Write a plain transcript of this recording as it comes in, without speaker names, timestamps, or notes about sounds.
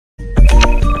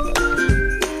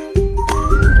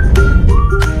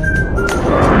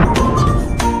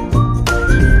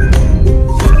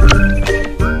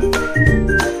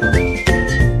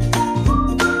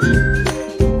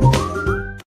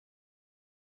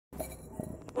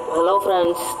Hello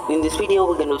friends, in this video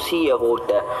we're going to see about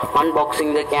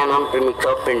unboxing the Canon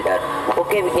Pixma printer.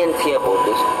 Okay, we can see about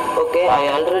this. Okay,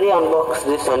 I already unboxed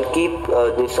this and keep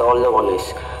this all the one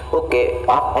is. Okay,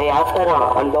 I after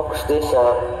unbox this,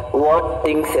 what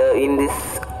things in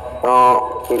this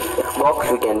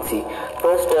box we can see.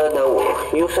 First,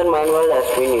 the user manual has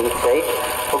been inside.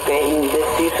 Okay, in this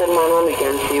user manual we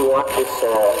can see what is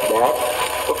there.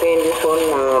 Okay, in this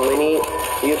one many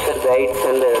user guides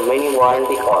and many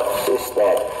warranty cards is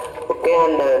there. Okay,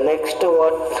 and next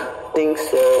what things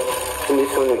in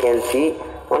this one we can see,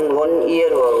 and 1 year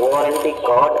warranty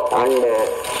card, and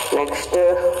next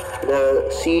the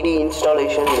CD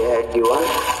installation they had given,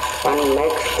 and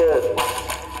next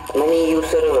many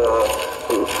user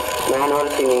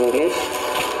manuals in English,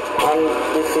 and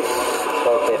this is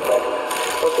paper.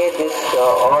 Okay, this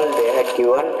all they had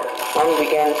given, and we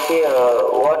can see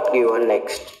what given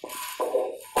next.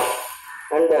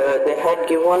 And they had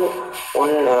given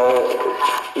one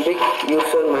big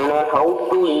user manual how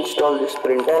to install this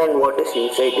printer and what is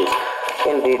inside this. You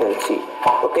can read and see.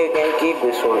 Okay, we can keep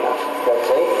this one that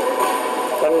side,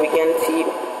 and we can see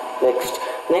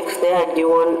next they had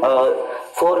given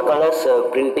 4 colors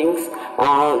printings,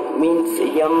 means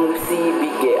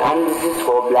MCBK, and this is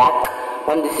for black,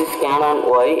 and this is Canon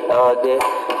Y.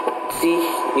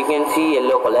 You can see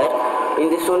yellow color. In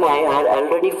this one I had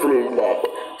already filled that.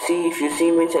 See, if you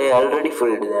see, means I already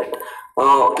filled that.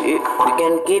 You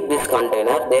can keep this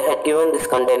container. They had given this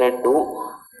container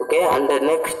too. Okay, and the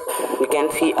next we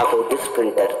can see about this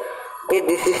printer. Okay,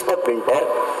 this is the printer.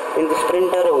 In this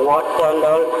printer, what and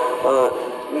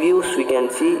all views we can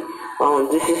see.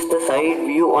 This is the side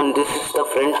view and this is the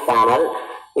front panel.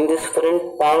 In this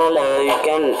front panel, you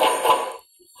can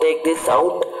take this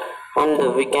out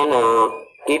and we can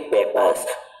keep papers.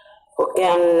 Okay,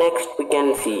 and next we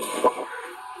can see.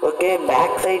 Okay,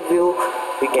 back side view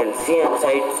we can see, and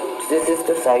this is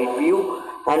the side view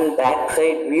and back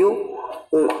side view.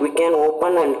 We can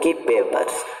open and keep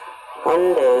papers,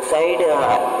 and side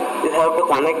you have to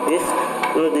connect this.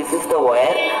 This is the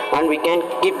wire, and we can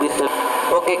keep this.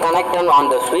 Okay, connect on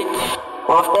the switch.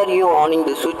 After you owning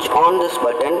the switch, on this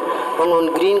button, and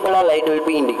one green color light will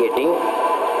be indicating.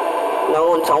 Now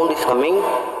one sound is coming.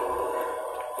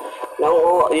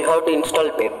 Now you have to install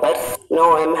papers.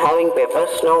 Now I am having papers.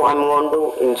 Now I am going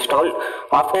to install.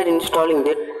 After installing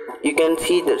that, you can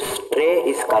see this tray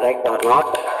is correct or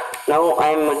not. Now I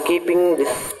am keeping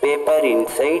this paper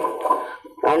inside,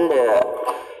 and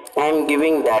I am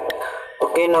giving that.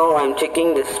 Okay, now I am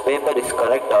checking this paper is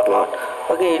correct or not.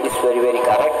 Okay, it is very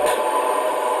correct.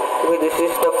 Okay, this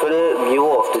is the full view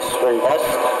of this printers.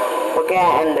 Okay,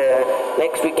 and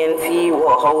next we can see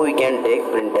how we can take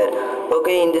printer.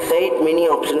 Okay, in the side many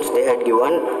options they had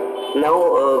given.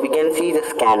 Now we can see the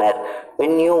scanner.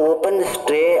 When you open this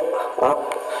tray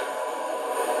up,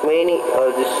 many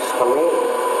this is coming.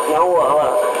 Now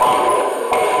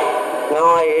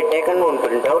I had taken one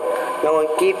printout. Now I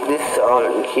keep this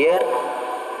on here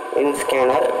in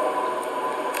scanner.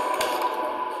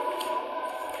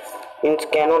 In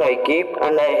scanner I keep,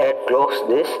 and I had closed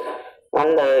this,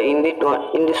 and in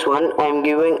this one I am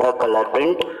giving a color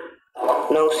print.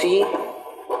 Now see,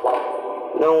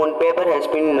 now one paper has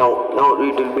been now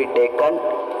it will be taken.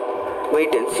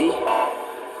 Wait and see.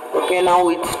 Okay, now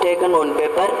it's taken one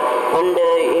paper, and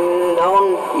in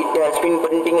down it has been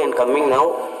printing and coming now.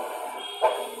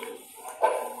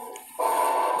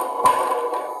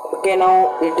 Okay,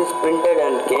 now it is printed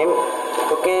and came.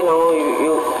 Okay, now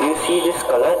you see this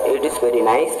color, it is very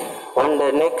nice. And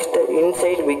next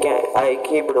inside I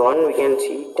keep one, we can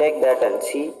see, take that and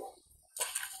see.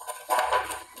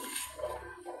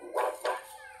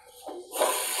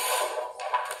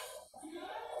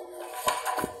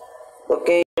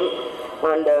 Okay,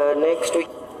 and next we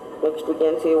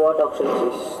can see what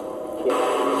options is here.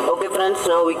 Okay friends,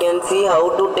 now we can see how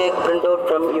to take printout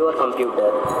from your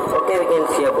computer. Okay, we can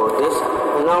see about this.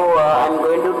 Now I am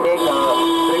going to take a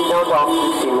printout of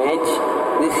this image.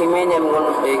 This image I am going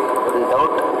to take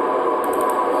printout.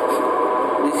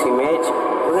 This image.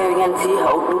 Okay, we can see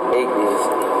how to take this.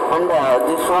 And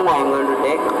this one I am going to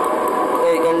take.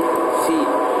 Okay, you can see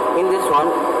in this one,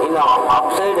 in the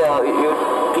upside you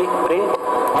click print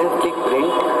and click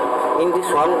print. In this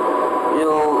one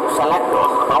you select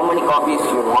how many copies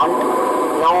you want.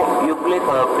 Now you click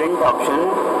print option,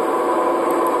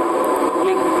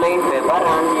 click plain paper,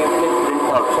 and you click print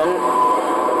option.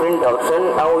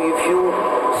 Now if you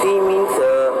see, means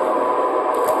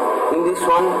in this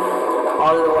one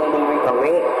all the one will be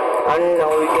coming, and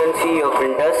now you can see your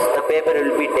printers, the paper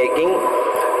will be taking.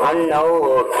 And now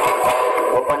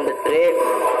open the tray,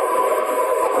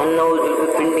 and now it will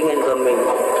be printing and coming.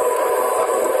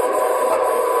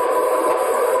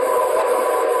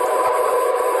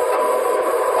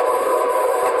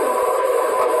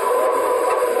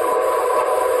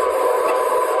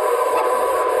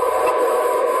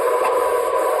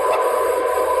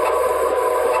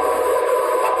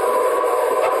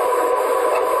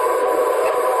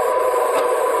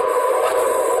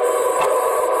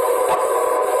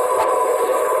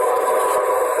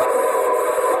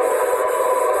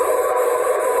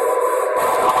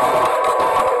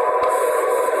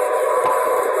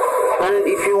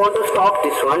 want to stop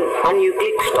this one, and you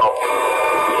click stop,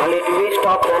 and it will be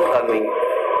stopped and coming.